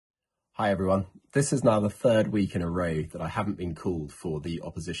Hi everyone. This is now the third week in a row that I haven't been called for the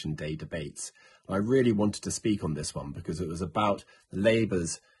Opposition Day debates. I really wanted to speak on this one because it was about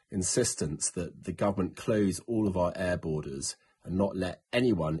Labour's insistence that the government close all of our air borders and not let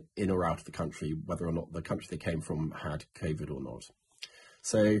anyone in or out of the country, whether or not the country they came from had COVID or not.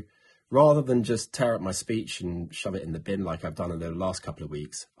 So rather than just tear up my speech and shove it in the bin like I've done in the last couple of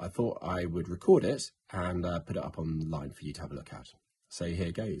weeks, I thought I would record it and put it up online for you to have a look at. So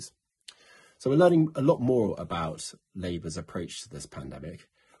here goes. So we're learning a lot more about Labour's approach to this pandemic.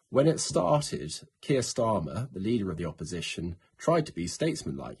 When it started, Keir Starmer, the leader of the opposition, tried to be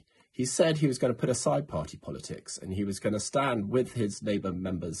statesmanlike. He said he was going to put aside party politics and he was going to stand with his Labour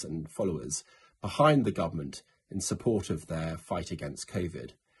members and followers behind the government in support of their fight against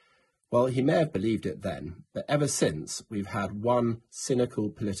COVID. Well, he may have believed it then, but ever since, we've had one cynical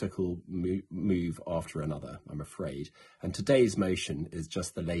political move after another, I'm afraid. And today's motion is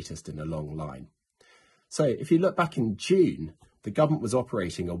just the latest in a long line. So if you look back in June, the government was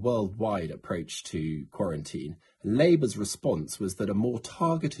operating a worldwide approach to quarantine. And Labour's response was that a more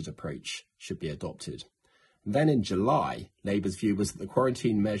targeted approach should be adopted. And then in July, Labour's view was that the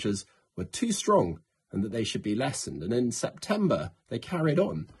quarantine measures were too strong and that they should be lessened. And in September, they carried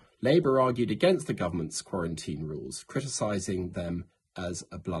on. Labour argued against the government's quarantine rules, criticising them as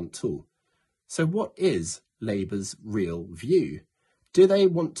a blunt tool. So what is Labour's real view? Do they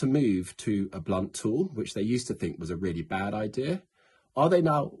want to move to a blunt tool, which they used to think was a really bad idea? Are they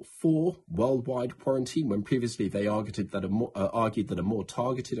now for worldwide quarantine when previously they argued that a more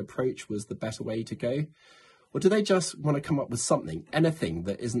targeted approach was the better way to go? Or do they just want to come up with something, anything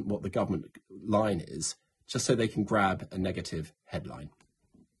that isn't what the government line is, just so they can grab a negative headline?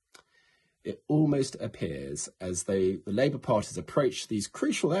 It almost appears as though the Labour Party's approach to these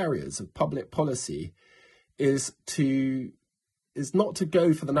crucial areas of public policy is not to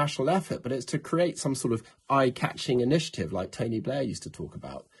go for the national effort, but it's to create some sort of eye-catching initiative like Tony Blair used to talk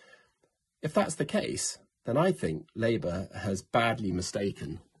about. If that's the case, then I think Labour has badly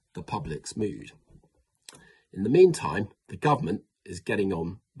mistaken the public's mood. In the meantime, the government is getting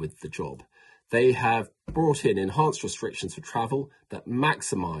on with the job. They have brought in enhanced restrictions for travel that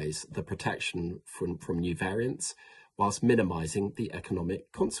maximise the protection from new variants whilst minimising the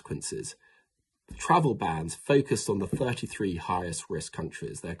economic consequences. The travel bans focused on the 33 highest risk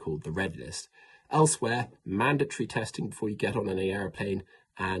countries. They're called the Red List. Elsewhere, mandatory testing before you get on any aeroplane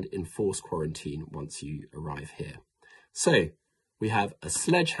and enforced quarantine once you arrive here. So we have a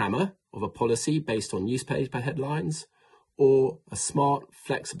sledgehammer of a policy based on newspaper headlines, or a smart,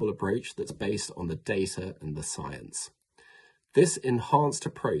 flexible approach that's based on the data and the science. This enhanced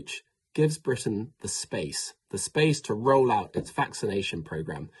approach gives Britain the space to roll out its vaccination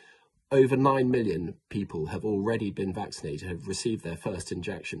programme. Over 9 million people have already been vaccinated, have received their first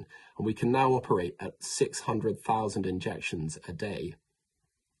injection, and we can now operate at 600,000 injections a day.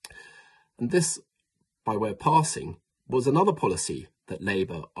 And this, by way of passing, was another policy that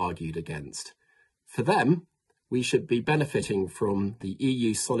Labour argued against. For them, we should be benefiting from the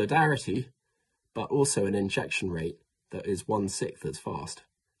EU solidarity, but also an injection rate that is 1/6 as fast,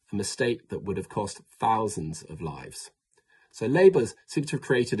 a mistake that would have cost thousands of lives. So Labour seems to have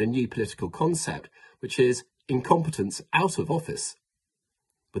created a new political concept, which is incompetence out of office.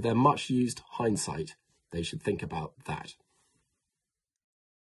 With their much used hindsight, they should think about that.